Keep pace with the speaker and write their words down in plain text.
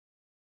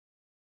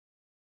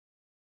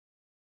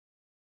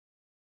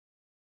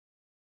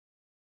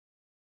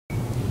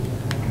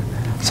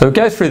So we'll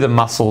go through the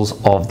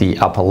muscles of the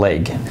upper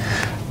leg.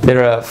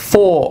 There are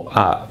four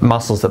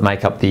muscles that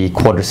make up the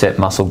quadriceps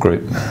muscle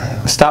group.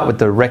 We'll start with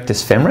the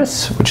rectus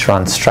femoris, which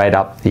runs straight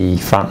up the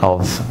front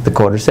of the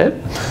quadricep.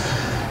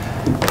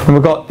 And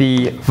we've got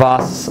the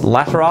Vastus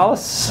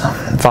lateralis,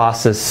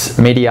 Vastus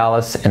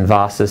medialis, and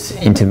Vastus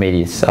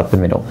intermedius up the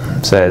middle.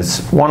 So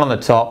there's one on the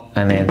top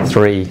and then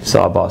three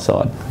side by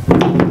side.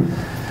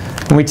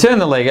 When we turn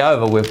the leg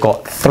over, we've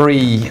got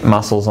three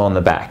muscles on the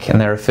back, and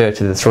they refer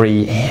to the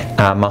three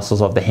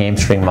muscles of the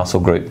hamstring muscle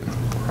group.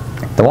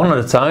 The one on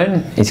its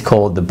own is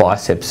called the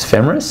biceps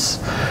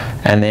femoris,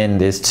 and then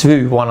there's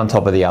two, one on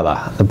top of the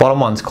other. The bottom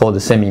one's called the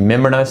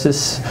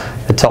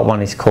semimembranosus, the top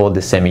one is called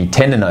the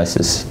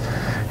semitendinosus.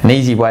 An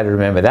easy way to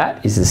remember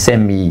that is the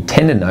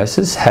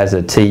semitendinosus has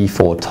a T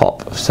for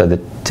top, so the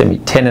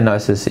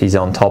semitendinosus is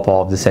on top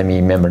of the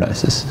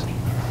semimembranosus.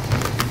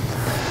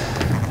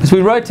 As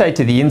we rotate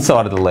to the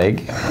inside of the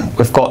leg,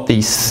 we've got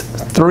these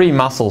three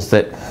muscles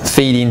that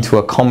feed into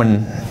a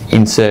common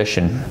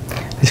insertion.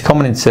 This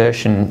common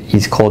insertion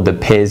is called the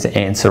pes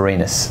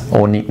anserinus,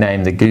 or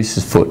nicknamed the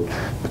goose's foot,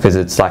 because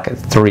it's like a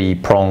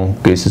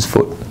three-pronged goose's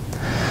foot.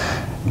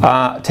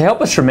 To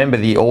help us remember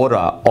the order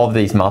of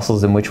these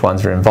muscles and which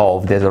ones are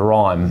involved, there's a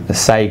rhyme, the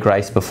say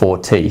grace before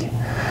T.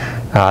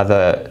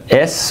 The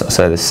S,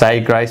 so the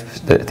say grace,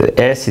 the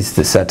S is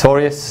the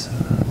Sartorius,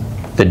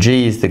 the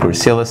G is the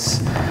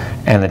Gracilis,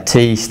 and the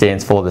T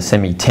stands for the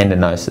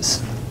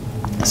Semitendinosus.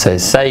 So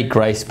say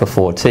grace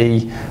before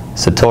T,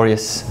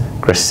 Sartorius,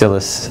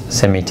 Gracilis,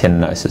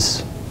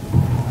 Semitendinosus.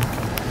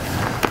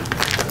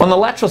 On the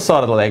lateral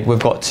side of the leg, we've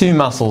got two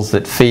muscles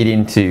that feed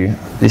into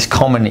this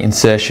common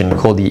insertion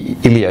called the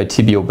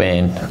iliotibial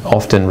band,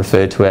 often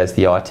referred to as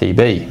the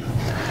ITB.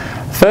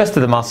 First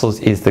of the muscles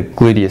is the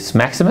Gluteus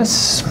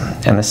Maximus,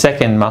 and the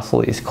second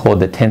muscle is called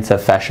the Tensor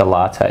Fascia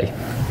Latae.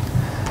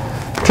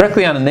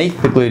 Directly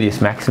underneath the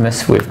Gluteus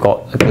Maximus, we've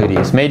got the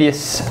Gluteus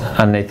Medius.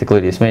 Underneath the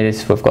Gluteus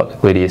Medius, we've got the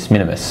Gluteus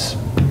Mínimus.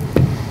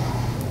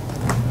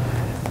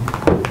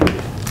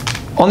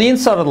 On the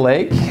inside of the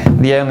leg,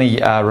 the only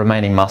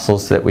remaining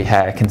muscles that we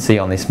can see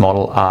on this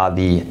model are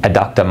the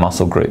adductor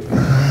muscle group.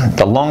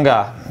 The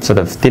longer, sort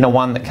of thinner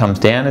one that comes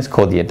down is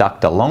called the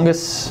adductor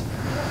longus,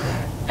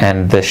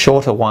 and the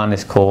shorter one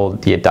is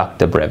called the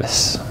adductor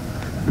brevis.